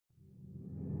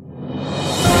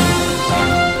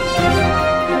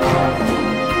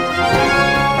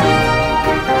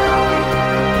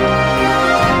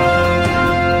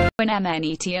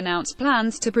Mnet announced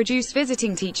plans to produce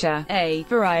Visiting Teacher, a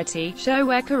variety show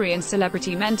where Korean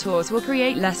celebrity mentors will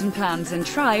create lesson plans and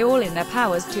try all in their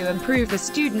powers to improve the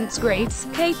students' grades.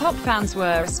 K-pop fans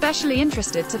were especially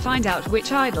interested to find out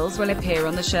which idols will appear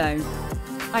on the show.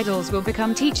 Idols will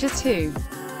become teachers too.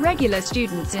 Regular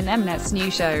students in Mnet's new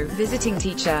show, Visiting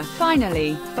Teacher.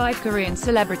 Finally, 5 Korean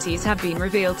celebrities have been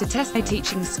revealed to test their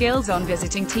teaching skills on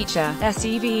Visiting Teacher.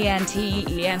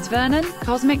 SEVENTEEN's Vernon,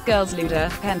 Cosmic Girls' Luda,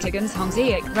 Pentagon's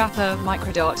Hongseok, rapper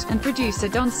Microdot, and producer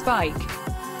Don Spike.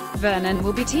 Vernon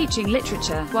will be teaching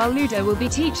literature, while Luda will be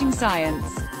teaching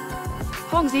science.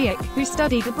 Hongseok, who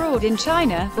studied abroad in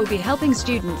China, will be helping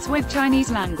students with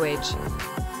Chinese language.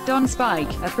 Don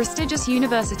Spike, a prestigious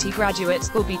university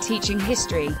graduate, will be teaching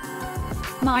history.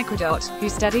 Microdot, who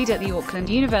studied at the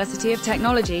Auckland University of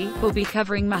Technology, will be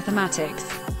covering mathematics.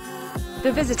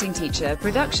 The Visiting Teacher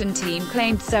production team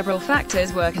claimed several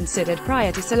factors were considered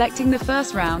prior to selecting the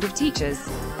first round of teachers.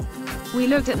 We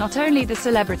looked at not only the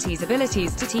celebrities'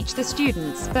 abilities to teach the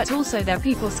students, but also their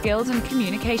people skills and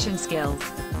communication skills.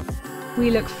 We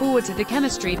look forward to the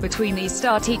chemistry between these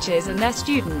star teachers and their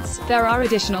students. There are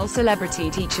additional celebrity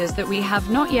teachers that we have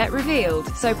not yet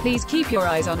revealed, so please keep your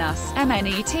eyes on us.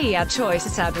 Mnet ad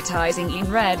choices advertising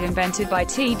in red invented by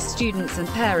TED students and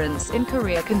parents in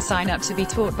Korea can sign up to be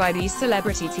taught by these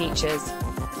celebrity teachers.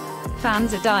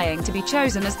 Fans are dying to be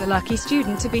chosen as the lucky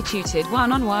student to be tutored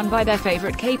one-on-one by their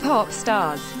favorite K-pop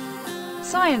stars.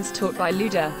 Science taught by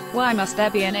Luda. Why must there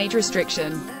be an age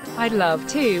restriction? I'd love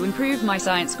to improve my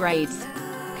science grades.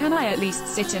 Can I at least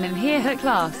sit in and hear her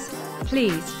class?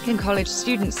 Please, can college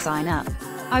students sign up?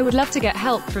 I would love to get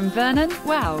help from Vernon.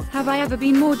 Wow, have I ever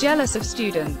been more jealous of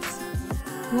students?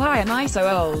 Why am I so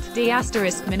old?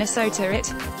 Minnesota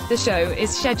it. The show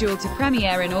is scheduled to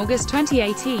premiere in August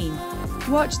 2018.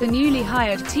 Watch the newly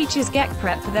hired teachers get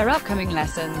prep for their upcoming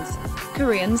lessons.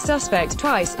 Korean suspect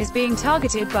twice is being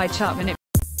targeted by Chart